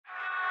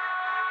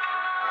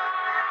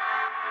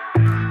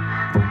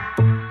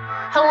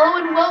Hello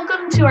and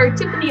welcome to our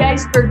Tip of the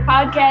Iceberg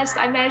podcast.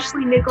 I'm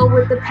Ashley Nickel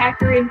with the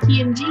Packer and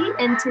P&G,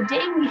 and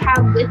today we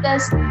have with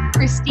us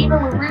Christina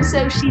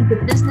LaRusso. She's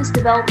the Business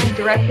Development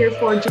Director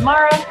for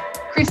Gemara.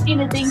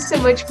 Christina, thanks so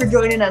much for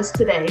joining us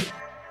today.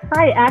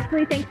 Hi,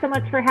 Ashley. Thanks so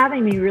much for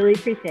having me. Really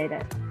appreciate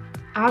it.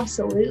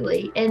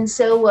 Absolutely. And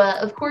so,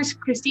 of course,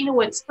 Christina,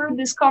 what spurred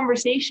this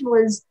conversation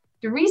was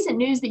the recent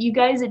news that you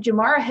guys at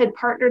Gemara had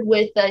partnered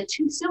with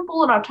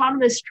TuSimple, an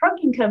autonomous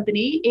trucking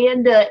company,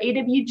 and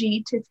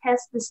AWG to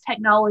test this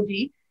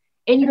technology.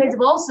 And you guys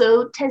have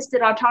also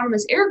tested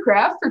autonomous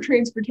aircraft for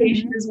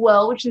transportation as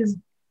well, which is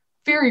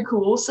very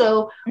cool.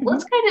 So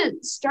let's kind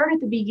of start at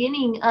the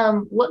beginning.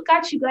 What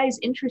got you guys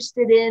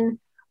interested in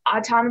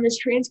autonomous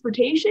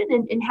transportation,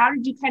 and how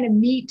did you kind of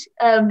meet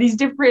these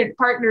different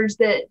partners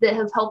that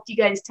have helped you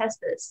guys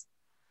test this?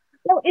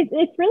 So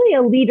it's really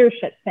a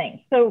leadership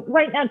thing. So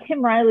right now,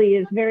 Tim Riley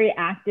is very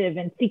active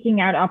in seeking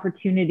out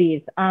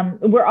opportunities.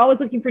 We're always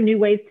looking for new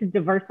ways to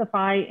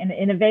diversify and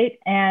innovate.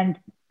 And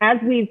as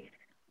we've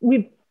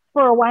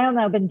for a while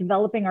now been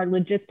developing our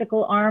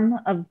logistical arm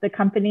of the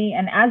company.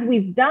 And as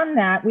we've done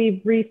that,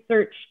 we've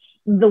researched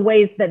the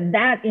ways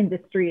that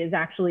industry is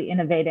actually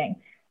innovating.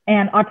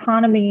 And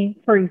autonomy,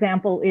 for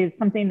example, is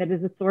something that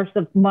is a source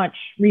of much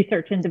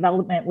research and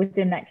development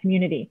within that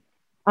community.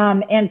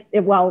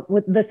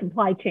 With the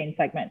supply chain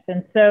segments.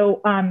 And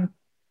so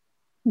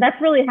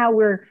that's really how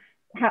we're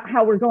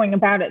going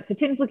about it. So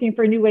Tim's looking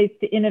for new ways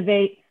to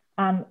innovate,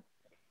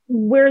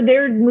 where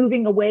they're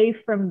moving away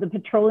from the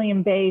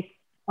petroleum-based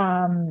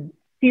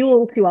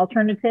fuel to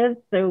alternatives.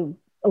 So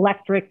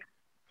electric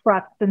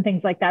trucks and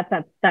things like that.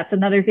 That's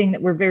another thing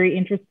that we're very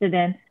interested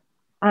in.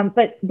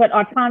 But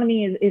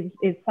autonomy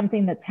is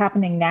something that's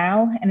happening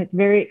now, and it's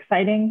very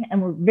exciting,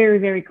 and we're very,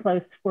 very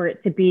close for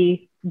it to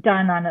be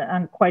done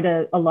on quite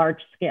a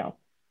large scale.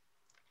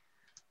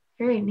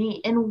 Very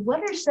neat. And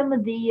what are some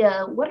of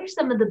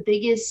the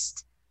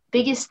biggest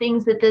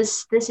things that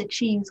this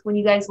achieves when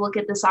you guys look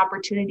at this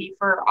opportunity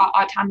for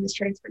autonomous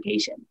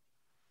transportation?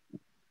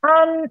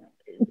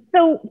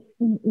 So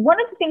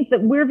one of the things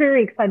that we're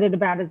very excited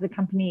about as a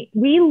company,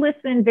 we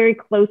listen very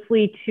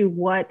closely to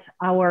what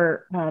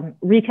our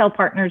retail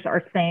partners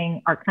are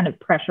saying are kind of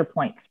pressure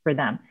points for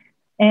them.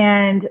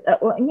 And,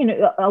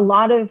 a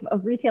lot of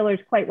retailers,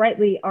 quite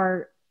rightly,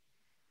 are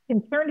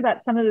concerned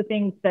about some of the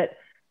things that,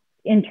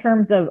 in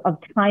terms of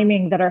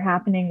timing, that are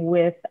happening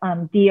with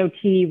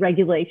DOT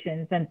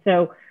regulations. And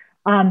so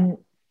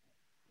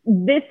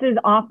this is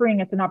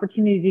offering us an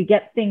opportunity to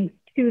get things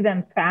to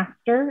them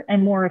faster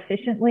and more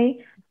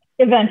efficiently,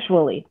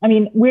 eventually. I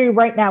mean, we're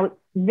right now, it's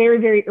very,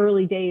 very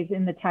early days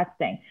in the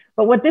testing.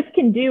 But what this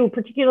can do,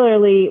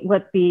 particularly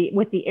with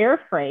the air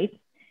freight,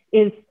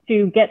 is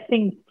to get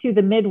things to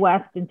the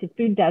Midwest and to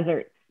food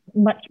deserts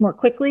much more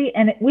quickly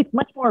and with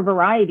much more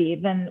variety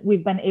than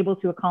we've been able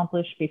to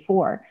accomplish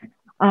before.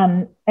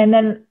 And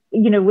then,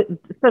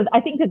 so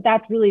I think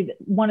that's really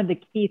one of the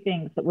key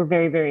things that we're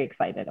very, very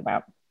excited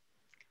about.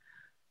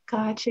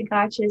 Gotcha.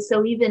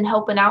 So even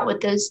helping out with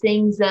those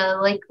things,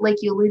 like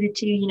you alluded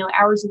to,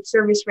 hours of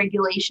service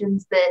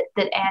regulations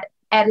that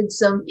added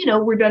some,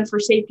 we're done for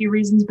safety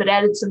reasons, but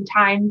added some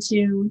time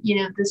to,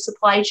 the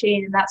supply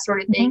chain and that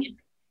sort of thing. Mm-hmm.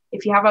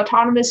 If you have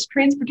autonomous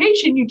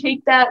transportation, you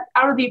take that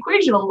out of the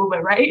equation a little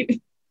bit,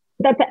 right?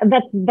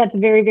 That's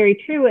very,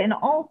 very true. And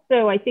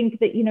also, I think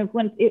that,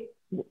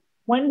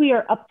 when we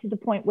are up to the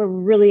point where we're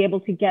really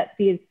able to get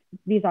these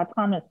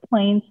autonomous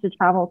planes to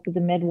travel to the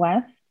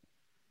Midwest,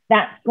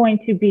 that's going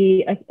to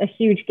be a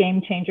huge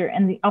game changer.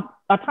 And the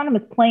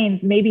autonomous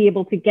planes may be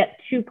able to get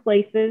to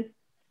places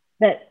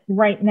that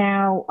right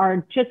now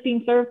are just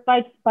being served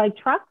by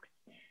trucks,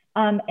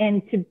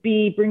 and to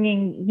be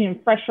bringing,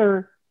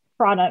 fresher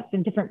products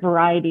and different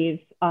varieties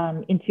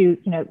into,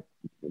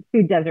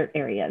 food desert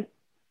areas.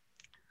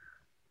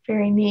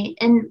 Very neat.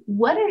 And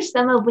what are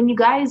some of, when you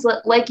guys,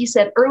 like you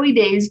said, early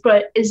days,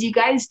 but as you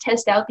guys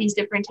test out these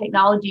different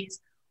technologies,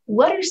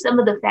 what are some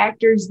of the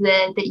factors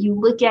that you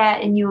look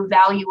at and you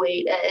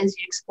evaluate as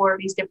you explore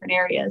these different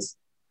areas?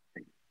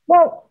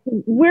 Well,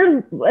 we're,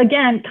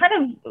 again,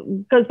 kind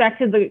of goes back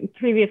to the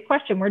previous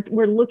question.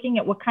 We're looking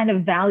at what kind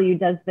of value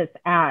does this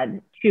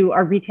add to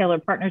our retailer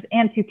partners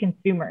and to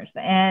consumers.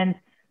 And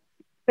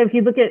so if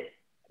you look at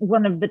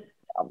one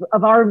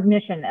of our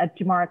mission at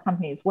Gemara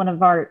Companies, one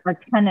of our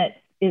tenets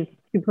is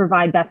to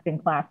provide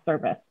best-in-class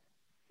service.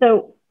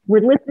 So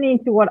we're listening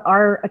to what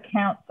our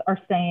accounts are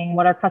saying,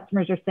 what our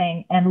customers are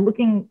saying, and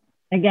looking,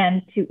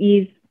 again, to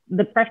ease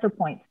the pressure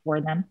points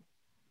for them.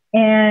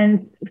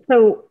 And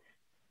so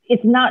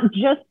it's not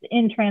just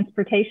in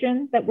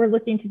transportation that we're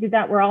looking to do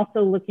that. We're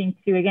also looking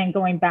to, again,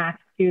 going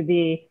back to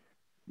the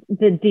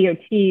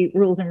DOT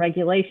rules and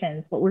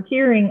regulations. What we're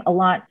hearing a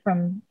lot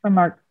from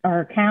our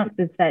accounts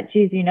is that,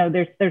 geez,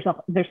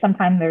 there's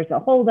sometimes a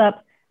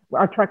holdup.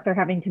 Our trucks are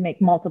having to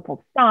make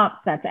multiple stops.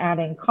 That's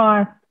adding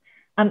cost.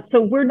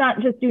 So we're not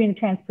just doing the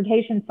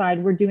transportation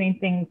side. We're doing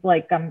things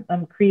like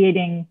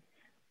creating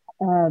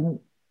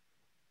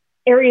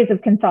areas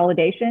of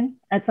consolidation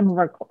at some of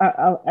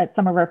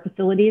our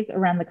facilities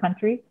around the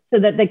country, so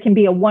that they can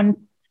be a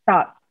one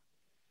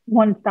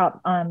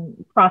one-stop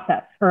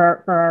process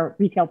for our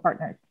retail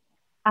partners.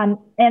 And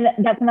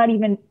that's not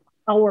even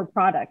our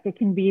product. They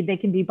can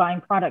be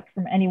buying products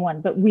from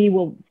anyone, but we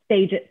will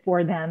stage it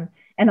for them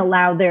and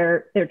allow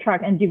their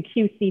truck and do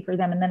QC for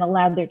them, and then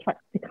allow their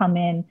trucks to come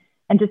in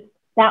and just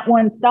that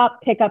one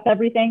stop, pick up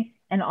everything,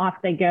 and off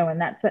they go.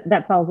 And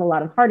that solves a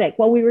lot of heartache.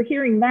 Well, we were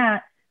hearing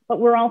that, but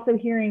we're also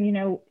hearing,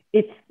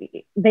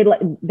 they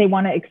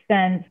want to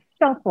extend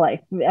shelf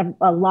life.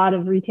 A lot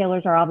of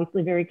retailers are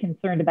obviously very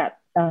concerned about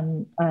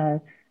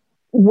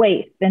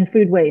waste and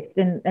food waste.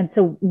 And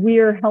so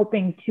we're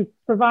helping to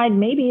provide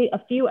maybe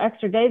a few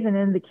extra days. And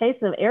in the case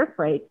of air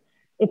freight,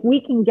 if we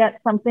can get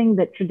something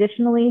that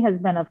traditionally has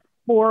been a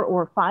 4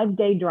 or 5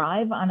 day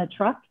drive on a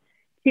truck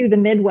to the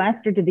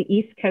Midwest or to the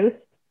East Coast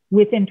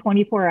within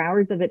 24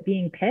 hours of it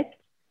being picked,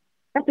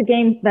 that's a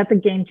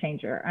game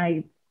changer.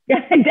 I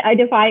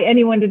defy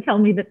anyone to tell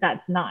me that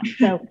that's not.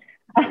 So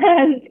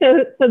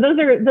those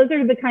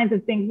are the kinds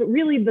of things. But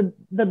really,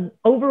 the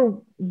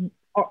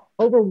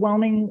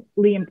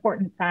overwhelmingly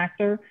important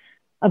factor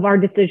of our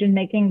decision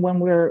making when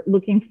we're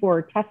looking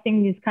for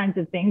testing these kinds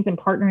of things and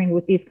partnering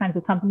with these kinds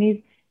of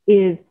companies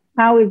is,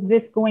 how is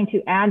this going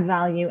to add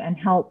value and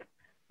help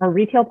our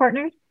retail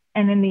partners,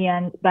 and in the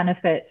end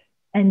benefit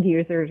end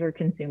users or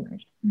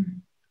consumers? Mm-hmm.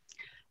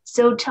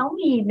 So tell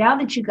me, now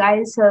that you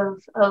guys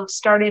have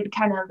started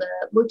kind of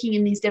looking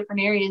in these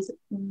different areas,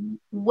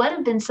 what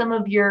have been some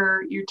of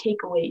your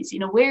takeaways?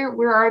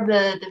 Where are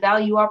the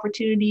value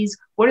opportunities?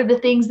 What are the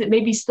things that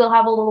maybe still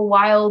have a little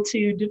while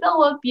to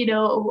develop,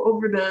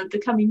 over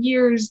the coming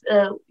years?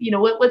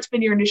 What's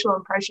been your initial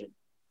impression?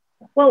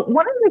 Well,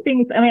 one of the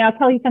things, I'll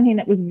tell you something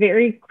that was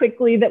very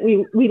quickly that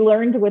we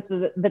learned with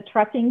the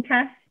trucking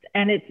test,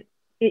 and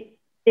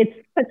it's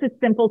such a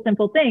simple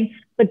thing,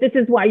 but this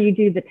is why you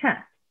do the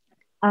test.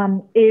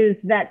 Is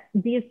that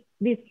these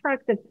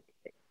trucks,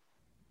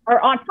 our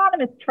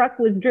autonomous truck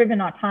was driven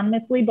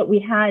autonomously, but we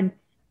had,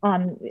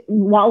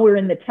 while we're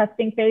in the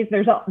testing phase,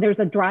 there's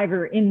a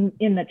driver in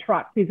the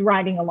truck who's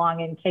riding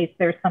along in case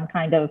there's some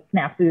kind of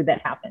snafu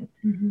that happens.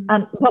 Mm-hmm.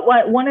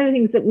 But one of the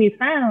things that we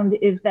found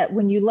is that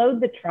when you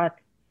load the truck,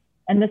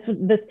 and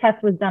this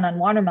test was done on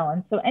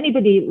watermelons, so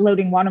anybody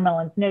loading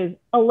watermelons knows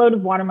a load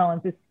of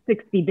watermelons is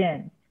 60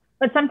 bins.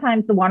 But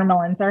sometimes the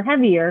watermelons are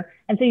heavier,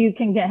 and so you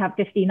can have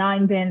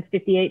 59 bins,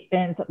 58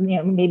 bins,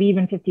 maybe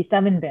even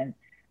 57 bins.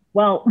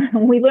 Well,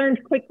 we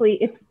learned quickly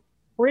it's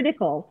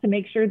critical to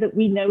make sure that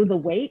we know the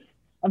weight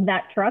of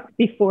that truck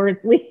before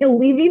it's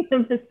leaving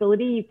the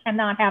facility. You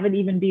cannot have it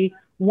even be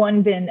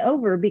 1 bin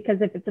over,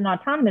 because if it's an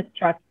autonomous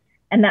truck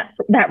and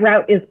that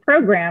route is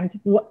programmed,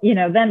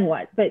 then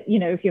what? But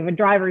if you have a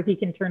driver, he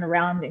can turn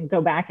around and go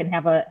back and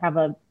have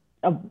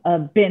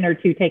a bin or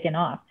 2 taken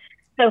off.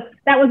 So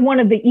that was one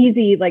of the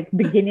easy,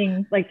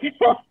 beginning,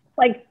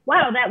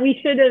 wow, that we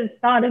should have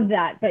thought of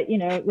that. But,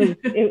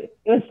 it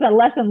was a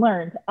lesson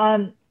learned.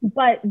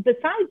 But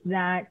besides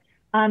that,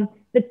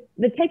 the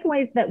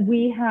takeaways that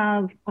we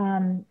have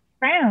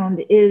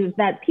found is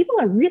that people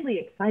are really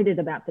excited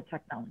about the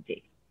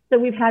technology. So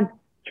we've had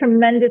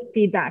tremendous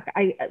feedback.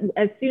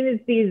 As soon as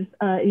these,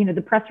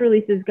 the press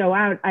releases go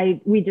out,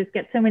 we just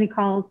get so many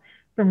calls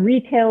from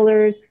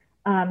retailers,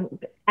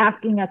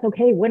 asking us,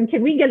 okay, when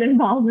can we get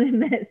involved in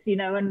this?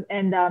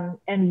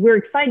 And we're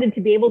excited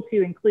to be able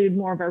to include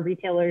more of our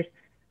retailers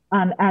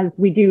as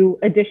we do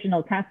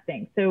additional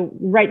testing. So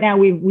right now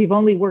we've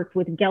only worked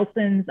with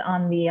Gelson's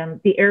on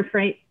the air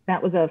freight.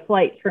 That was a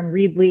flight from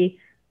Reedley,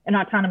 an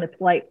autonomous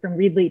flight from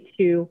Reedley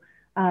to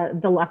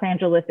the Los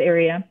Angeles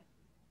area.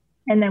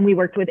 And then we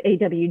worked with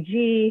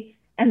AWG,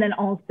 and then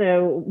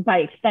also by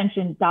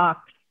extension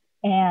Docks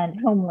and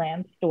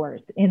Homeland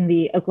stores in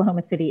the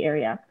Oklahoma City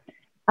area.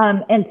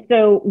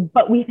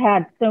 But we've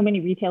had so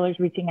many retailers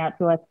reaching out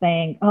to us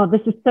saying, oh,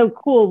 this is so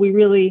cool. We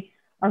really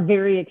are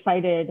very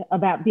excited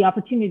about the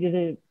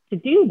opportunity to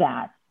do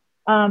that.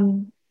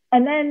 And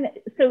then,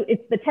 so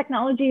the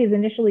technology is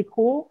initially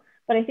cool,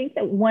 but I think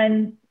that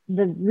when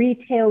the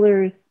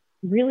retailers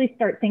really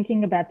start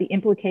thinking about the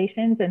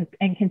implications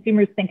and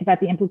consumers think about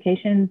the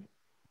implications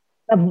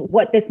of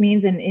what this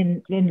means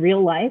in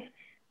real life,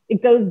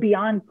 it goes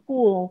beyond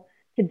cool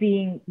to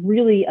being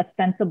really a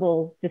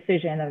sensible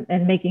decision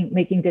and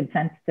making good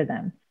sense to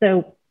them.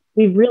 So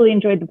we've really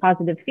enjoyed the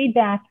positive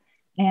feedback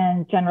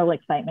and general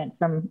excitement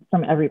from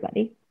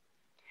everybody.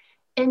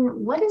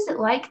 And what is it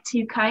like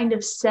to kind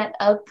of set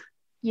up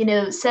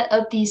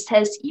these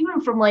tests,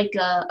 even from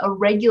a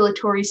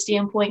regulatory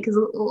standpoint? Because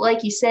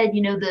like you said,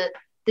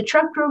 the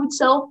truck drove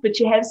itself, but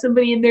you have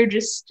somebody in there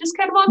just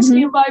kind of on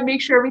standby,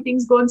 make sure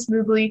everything's going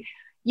smoothly.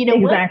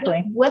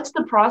 Exactly. What's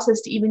the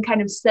process to even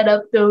kind of set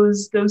up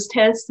those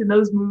tests and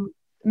those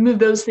move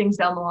those things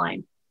down the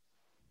line?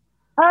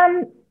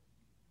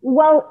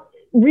 Well,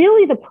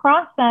 really the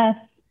process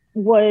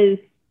was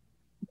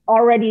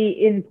already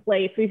in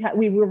place.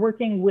 We were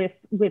working with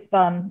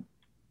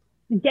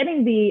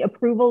getting the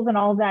approvals and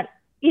all of that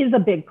is a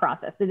big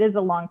process. It is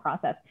a long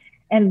process.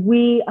 And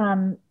we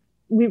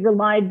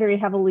relied very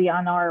heavily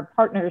on our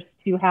partners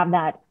to have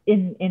that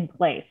in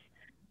place.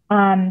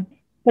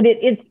 But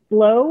it's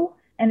slow.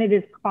 and it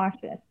is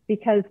cautious,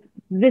 because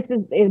this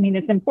is, I mean,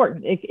 it's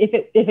important.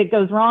 If it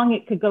goes wrong,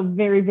 it could go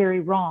very, very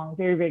wrong,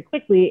 very, very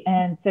quickly.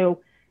 And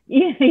so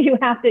you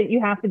have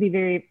to be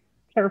very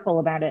careful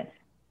about it.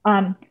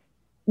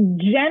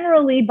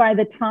 Generally, by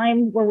the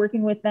time we're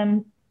working with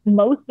them,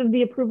 most of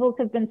the approvals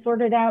have been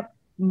sorted out,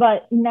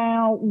 but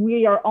now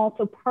we are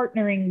also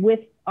partnering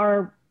with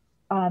our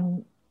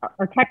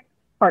tech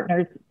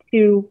partners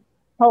to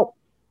help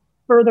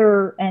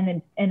further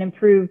and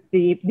improve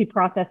the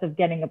process of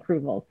getting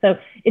approval. So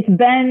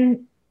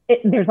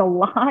there's a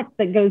lot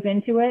that goes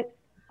into it,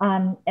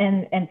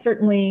 and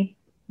certainly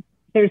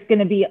there's going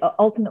to be,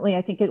 ultimately,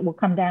 I think it will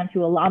come down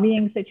to a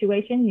lobbying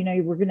situation. You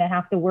know, we're going to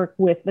have to work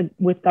with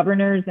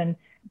governors and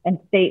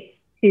states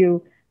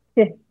to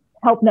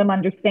help them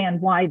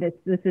understand why this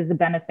is a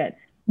benefit.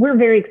 We're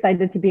very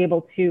excited to be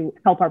able to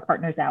help our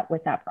partners out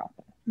with that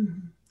process.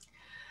 Mm-hmm.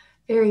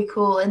 Very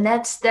cool. And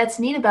that's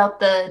neat about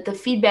the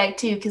feedback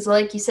too, because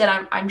like you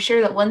said, I'm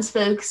sure that once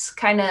folks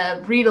kind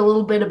of read a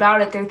little bit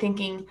about it, they're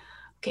thinking,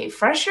 okay,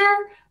 fresher,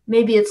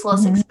 maybe it's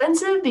less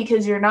expensive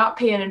because you're not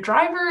paying a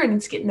driver and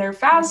it's getting there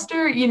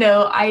faster. You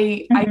know,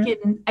 I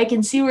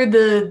can see where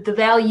the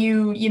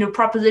value, you know,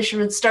 proposition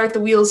would start the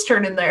wheels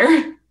turning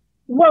there.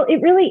 Well,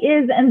 it really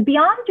is. And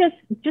beyond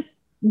just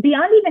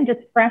beyond even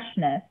just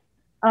freshness,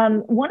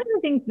 one of the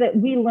things that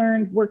we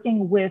learned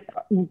working with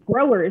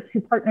growers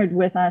who partnered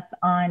with us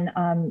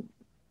on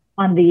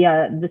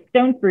the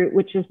stone fruit,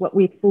 which is what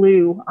we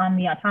flew on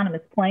the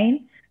autonomous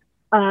plane,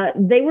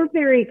 they were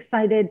very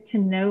excited to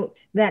note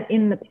that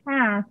in the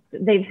past,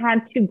 they've had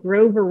to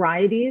grow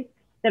varieties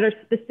that are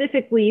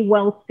specifically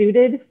well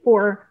suited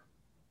for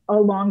a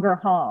longer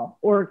haul,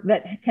 or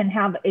that can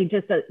have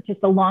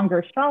just a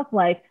longer shelf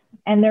life.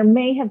 And there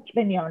may have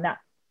been, you know, not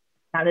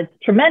a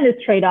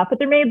tremendous trade-off, but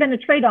there may have been a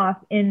trade-off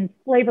in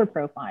flavor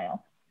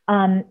profile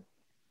and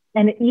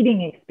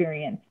eating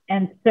experience.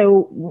 And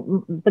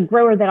so the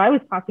grower that I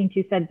was talking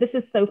to said, this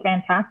is so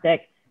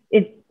fantastic.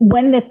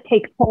 When this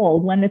takes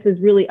hold, when this is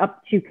really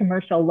up to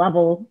commercial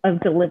level of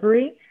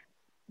delivery,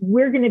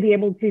 we're going to be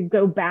able to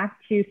go back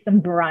to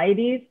some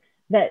varieties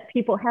that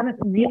people haven't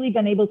really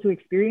been able to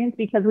experience,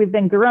 because we've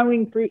been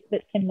growing fruit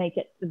that can make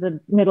it to the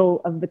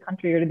middle of the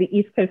country or to the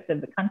east coast of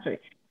the country.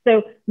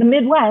 So the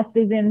Midwest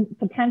is in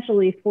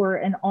potentially for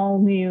an all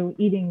new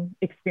eating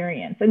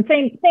experience, and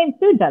same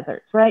food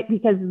deserts, right?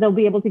 Because they'll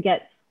be able to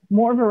get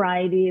more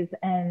varieties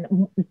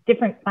and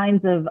different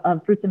kinds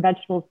of fruits and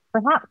vegetables,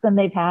 perhaps, than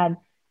they've had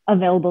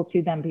available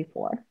to them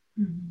before.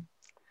 Mm-hmm.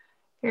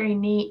 Very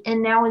neat.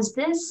 And now, is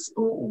this,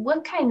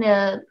 what kind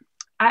of,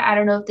 I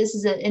don't know if this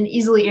is an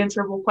easily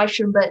answerable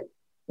question, but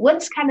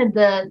what's kind of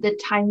the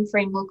time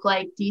frame look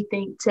like, do you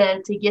think,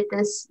 to get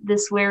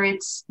this where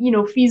it's, you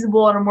know,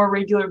 feasible on a more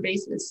regular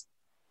basis?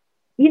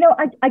 You know,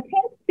 I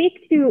can't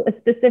speak to a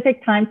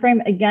specific time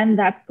frame. Again,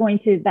 that's going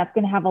to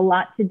have a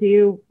lot to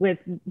do with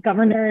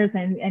governors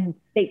and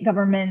state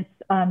governments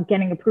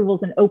getting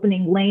approvals and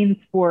opening lanes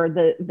for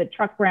the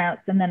truck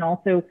routes, and then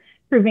also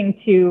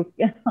proving to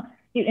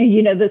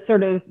you know, the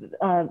sort of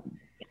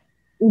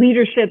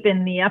leadership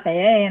in the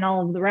FAA and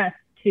all of the rest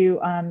to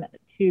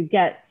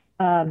get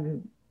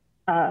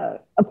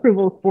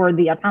approvals for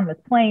the autonomous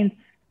planes.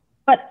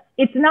 But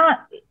it's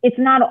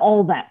not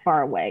all that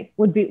far away,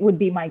 would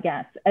be my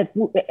guess.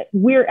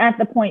 We're at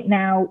the point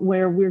now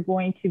where we're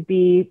going to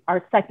be,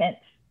 our second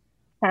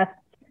test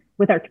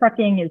with our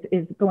trucking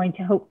is going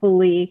to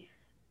hopefully,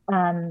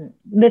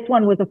 this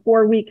one was a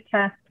 4-week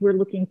test. We're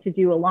looking to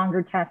do a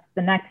longer test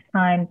the next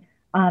time,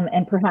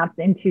 and perhaps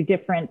into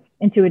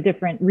a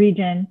different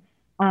region.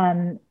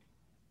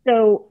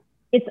 So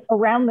it's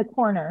around the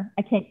corner.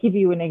 I can't give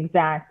you an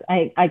exact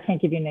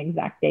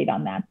date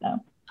on that, though.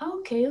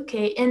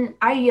 Okay. And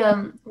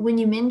when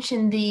you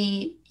mentioned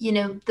the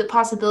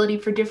possibility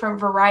for different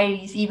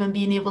varieties even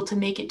being able to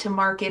make it to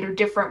market, or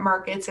different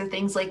markets or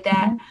things like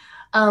that,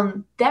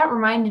 that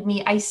reminded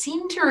me, I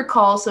seem to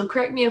recall, so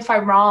correct me if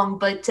I'm wrong,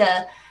 but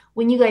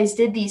when you guys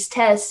did these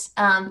tests,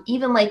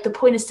 even like the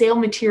point of sale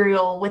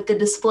material with the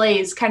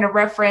displays kind of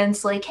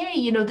reference like, hey,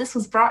 you know, this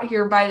was brought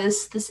here by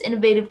this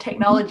innovative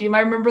technology. Am I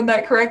remembering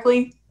that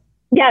correctly?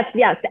 Yes,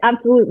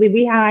 absolutely.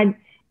 We had,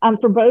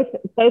 for both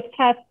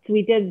tests,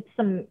 we did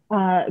some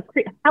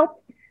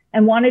help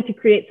and wanted to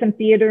create some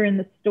theater in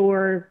the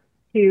store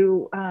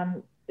to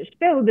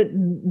show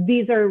that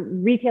these are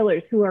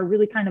retailers who are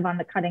really kind of on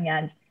the cutting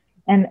edge,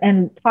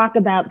 and talk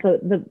about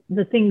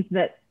the things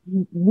that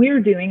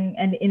we're doing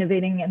and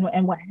innovating,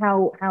 and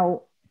how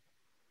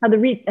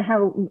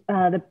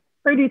the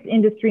produce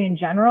industry in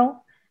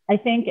general, I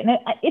think, and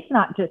it's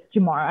not just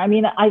Jamara. I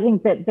mean, I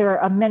think that there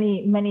are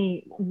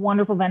many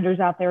wonderful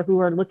vendors out there who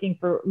are looking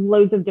for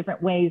loads of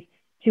different ways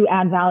to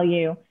add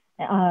value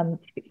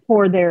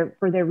for their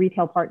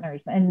retail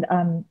partners. And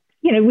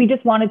you know, we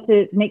just wanted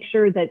to make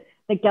sure that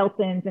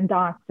Gelson's and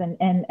Doc's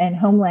and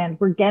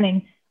Homeland were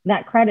getting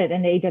that credit,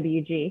 and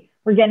AWG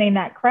we're getting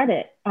that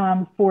credit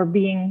for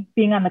being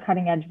on the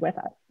cutting edge with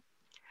us.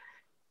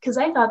 because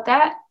I thought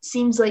that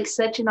seems like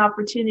such an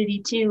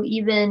opportunity too.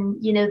 Even,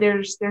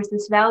 there's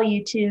this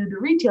value to the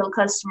retail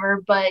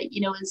customer, but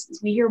as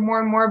we hear more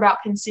and more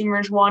about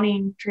consumers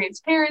wanting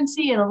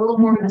transparency and a little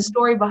more of the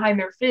story behind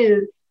their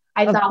food,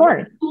 I thought what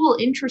a cool,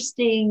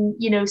 interesting,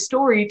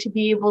 story to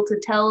be able to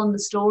tell in the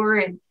store,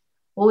 and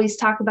always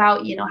talk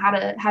about, how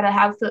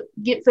to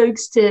get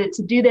folks to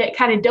do that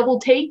kind of double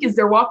take as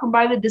they're walking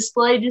by the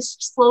display,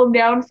 just slow them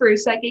down for a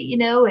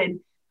second, and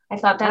I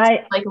thought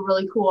that's like a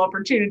really cool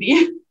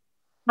opportunity.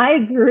 I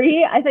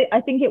agree. I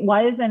think it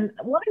was. And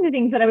one of the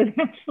things that I was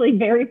actually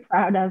very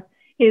proud of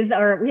is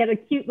we had a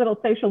cute little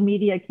social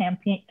media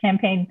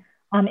campaign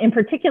in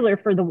particular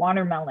for the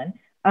watermelon.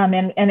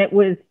 And it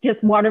was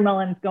just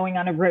watermelons going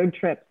on a road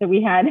trip. So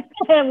we had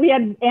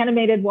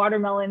animated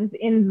watermelons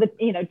in the,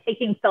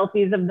 taking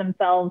selfies of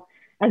themselves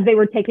as they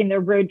were taking their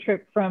road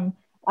trip from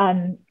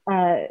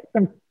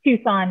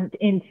Tucson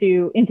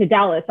into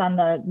Dallas on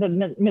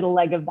the middle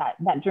leg of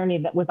that journey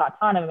that was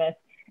autonomous.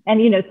 And,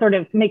 sort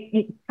of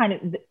make kind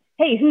of,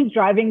 hey, who's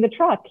driving the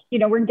truck?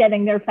 We're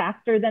getting there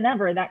faster than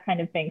ever, that kind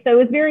of thing. So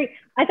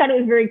I thought it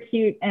was very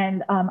cute.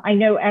 And I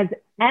know as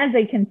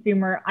a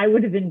consumer, I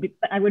would have been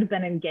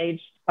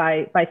engaged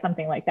by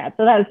something like that.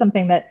 So that is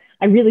something that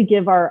I really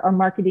give our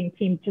marketing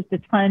team just a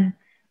ton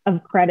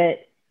of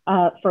credit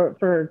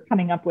for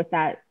coming up with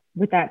that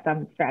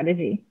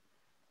strategy.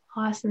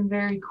 Awesome.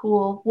 Very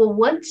cool. Well,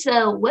 what's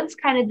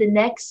kind of the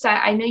next,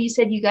 I know you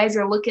said you guys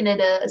are looking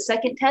at a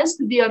second test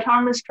of the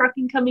autonomous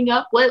trucking coming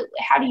up.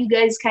 How do you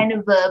guys kind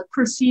of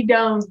proceed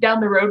down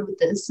the road with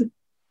this?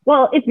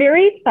 Well, it's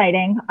very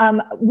exciting.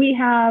 We're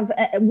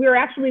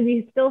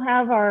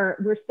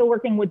still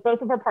working with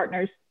both of our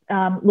partners,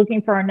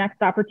 looking for our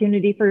next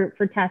opportunity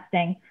for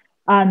testing.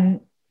 I'm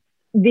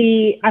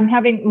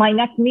having my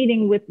next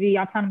meeting with the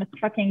autonomous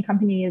trucking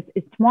company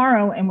is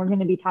tomorrow, and we're going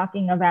to be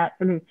talking about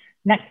sort of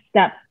next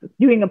steps,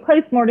 doing a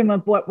postmortem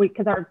of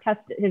because our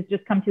test has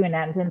just come to an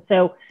end. And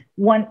so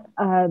we're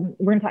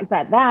going to talk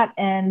about that,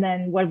 and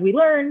then what have we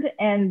learned,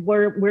 and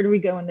where do we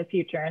go in the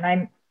future?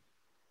 And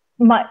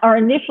our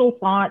initial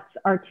thoughts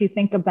are to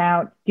think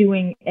about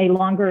doing a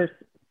longer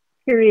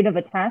period of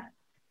a test,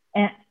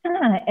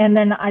 and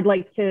then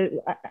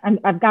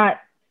I've got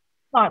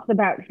thoughts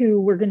about who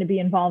we're going to be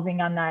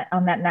involving on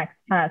that next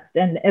test,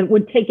 and it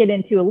would take it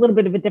into a little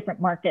bit of a different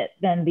market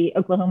than the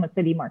Oklahoma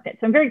City market.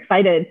 So I'm very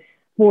excited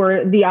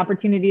for the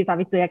opportunities.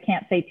 Obviously, I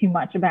can't say too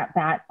much about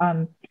that.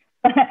 I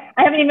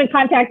haven't even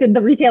contacted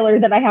the retailer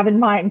that I have in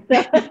mind.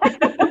 So.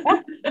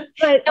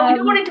 But we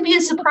don't want it to be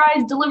a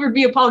surprise delivered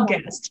via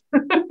podcast.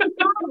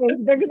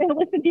 They're going to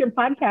listen to your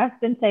podcast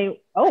and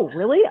say, "Oh,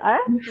 really?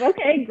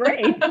 Okay,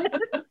 great."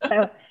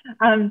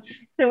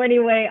 So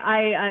anyway,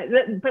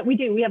 but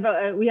we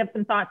have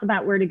some thoughts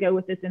about where to go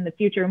with this in the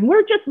future, and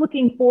we're just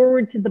looking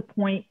forward to the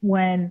point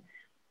when,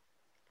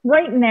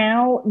 right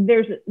now,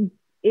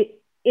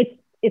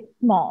 it's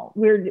small.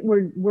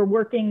 We're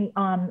working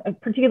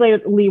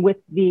particularly with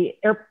the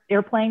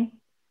airplane.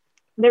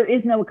 There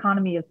is no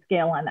economy of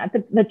scale on that.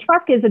 The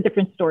truck is a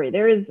different story.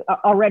 There is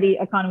already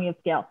economy of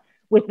scale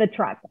with the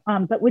truck,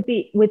 but with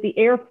the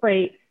air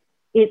freight,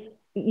 it's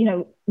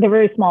they're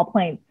very small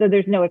planes, so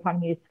there's no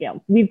economy of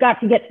scale. We've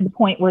got to get to the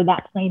point where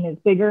that plane is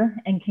bigger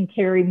and can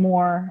carry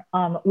more,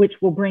 which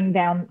will bring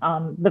down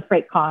the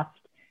freight cost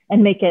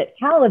and make it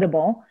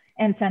palatable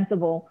and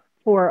sensible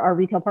for our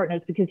retail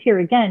partners. Because here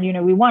again,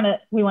 we want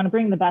to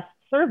bring the best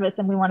service,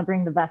 and we want to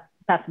bring the best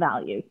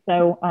value.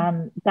 So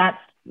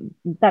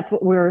that's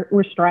what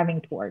we're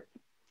striving towards.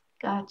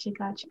 Gotcha.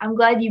 I'm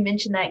glad you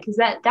mentioned that, because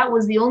that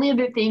was the only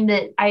other thing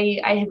that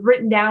I had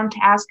written down to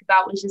ask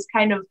about, was just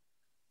kind of,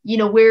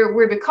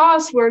 where the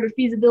cost, where the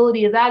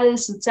feasibility of that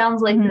is. So it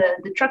sounds like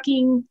the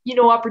trucking,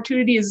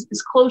 opportunity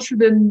is closer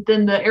than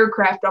the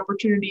aircraft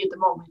opportunity at the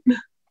moment.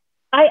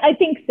 I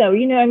think so.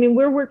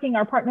 We're working,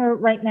 our partner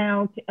right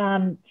now,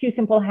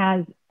 TuSimple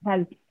has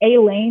a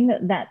lane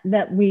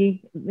that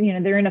we,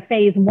 they're in a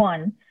phase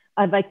 1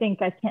 of, I think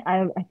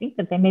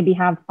that they maybe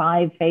have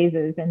 5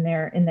 phases in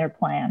their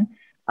plan.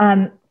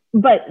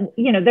 But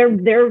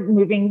they're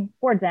moving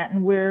towards that,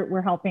 and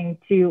we're helping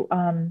to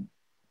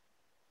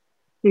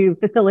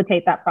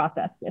facilitate that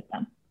process with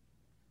them.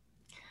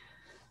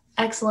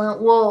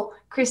 Excellent. Well,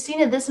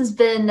 Christina, this has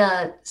been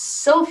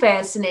so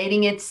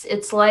fascinating.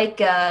 It's like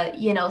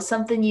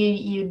something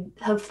you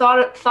have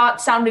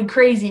thought sounded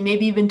crazy,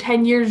 maybe even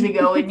 10 years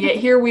ago, and yet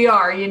here we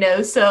are.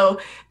 So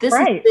this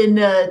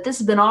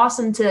has been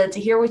awesome to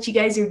hear what you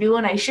guys are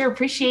doing. I sure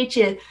appreciate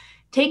you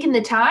taking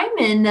the time.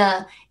 And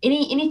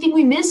anything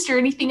we missed, or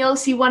anything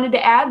else you wanted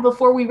to add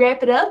before we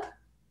wrap it up?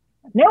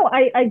 No,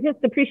 I just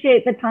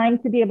appreciate the time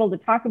to be able to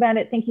talk about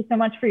it. Thank you so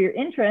much for your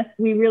interest.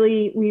 We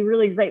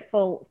really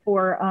grateful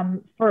for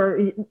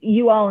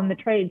you all in the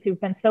trades who've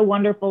been so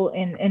wonderful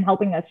in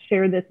helping us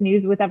share this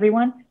news with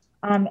everyone.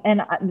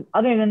 And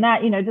other than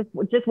that,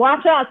 just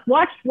watch us,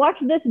 watch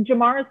this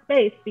Jamara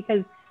space,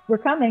 because we're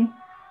coming.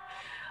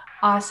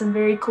 Awesome.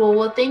 Very cool.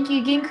 Well, thank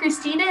you again,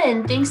 Christina,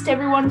 and thanks to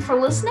everyone for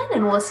listening,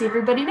 and we'll see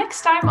everybody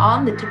next time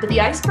on the Tip of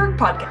the Iceberg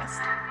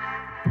podcast.